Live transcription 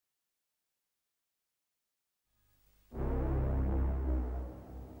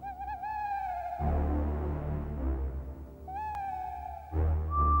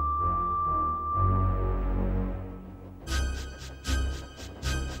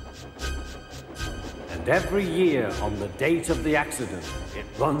And every year on the date of the accident, it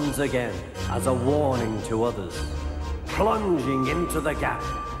runs again as a warning to others, plunging into the gap,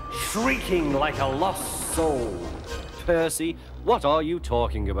 shrieking like a lost soul. Percy, what are you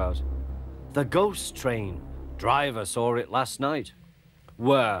talking about? The ghost train. Driver saw it last night.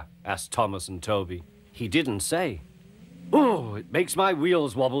 Where? Asked Thomas and Toby. He didn't say. Oh, it makes my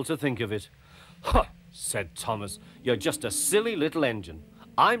wheels wobble to think of it. Huh, said Thomas. You're just a silly little engine.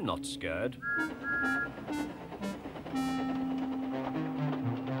 I'm not scared.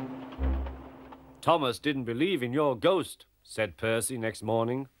 Thomas didn't believe in your ghost, said Percy next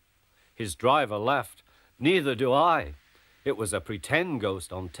morning. His driver laughed. Neither do I. It was a pretend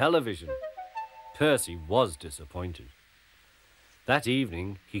ghost on television. Percy was disappointed. That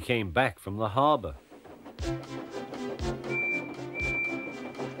evening, he came back from the harbour.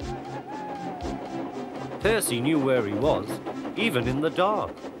 Percy knew where he was, even in the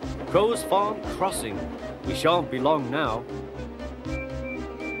dark. Crow's Farm Crossing. We shan't be long now.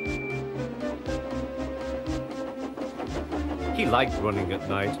 He liked running at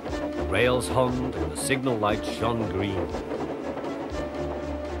night. The rails hummed and the signal lights shone green.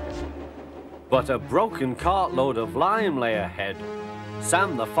 But a broken cartload of lime lay ahead.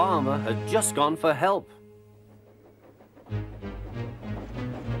 Sam the farmer had just gone for help.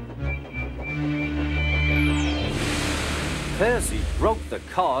 Percy broke the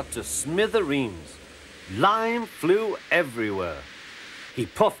car to smithereens. Lime flew everywhere. He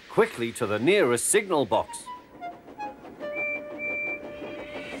puffed quickly to the nearest signal box.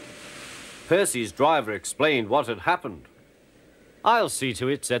 Percy's driver explained what had happened. I'll see to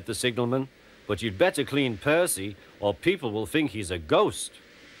it, said the signalman, but you'd better clean Percy or people will think he's a ghost.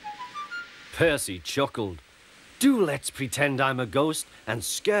 Percy chuckled. Do let's pretend I'm a ghost and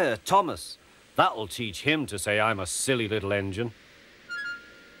scare Thomas. That'll teach him to say I'm a silly little engine.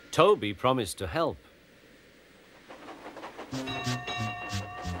 Toby promised to help.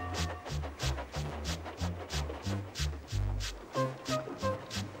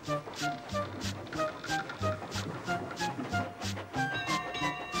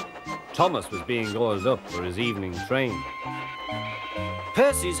 Thomas was being oiled up for his evening train.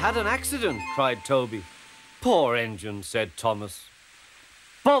 Percy's had an accident, cried Toby. Poor engine, said Thomas.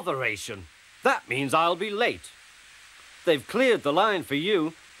 Botheration! That means I'll be late. They've cleared the line for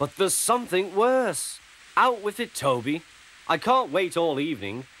you, but there's something worse. Out with it, Toby. I can't wait all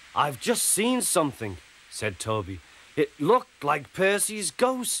evening. I've just seen something, said Toby. It looked like Percy's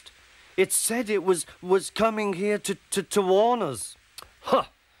ghost. It said it was coming here to warn us. Huh!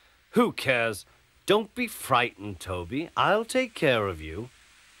 Who cares? Don't be frightened, Toby. I'll take care of you.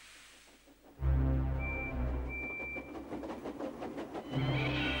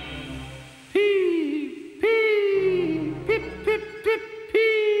 Pee, pee, pip, pip, pip,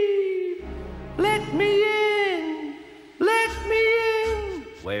 pee. Let me in! Let me in!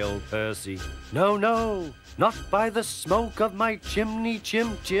 Wailed Percy. No, no, not by the smoke of my chimney,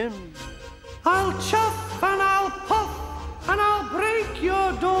 chim. I'll chuff and I'll puff and I'll break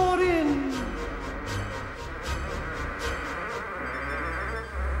your door in.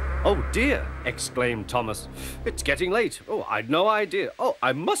 Oh dear, exclaimed Thomas. It's getting late. Oh, I'd no idea. Oh,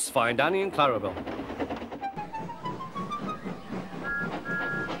 I must find Annie and Clarabel.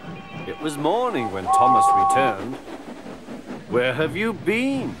 It was morning when Thomas returned. Where have you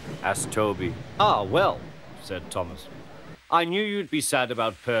been? Asked Toby. Ah, well, said Thomas. I knew you'd be sad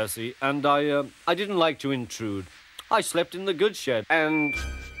about Percy, and I didn't like to intrude. I slept in the goods shed, and...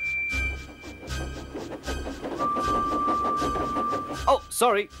 Oh,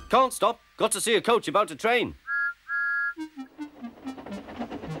 sorry, can't stop. Got to see a coach about to train.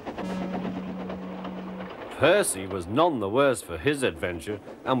 Percy was none the worse for his adventure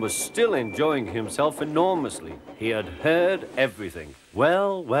and was still enjoying himself enormously. He had heard everything.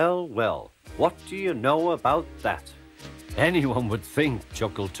 Well, well, well. What do you know about that? Anyone would think,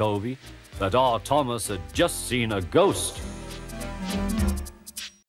 chuckled Toby, that our Thomas had just seen a ghost.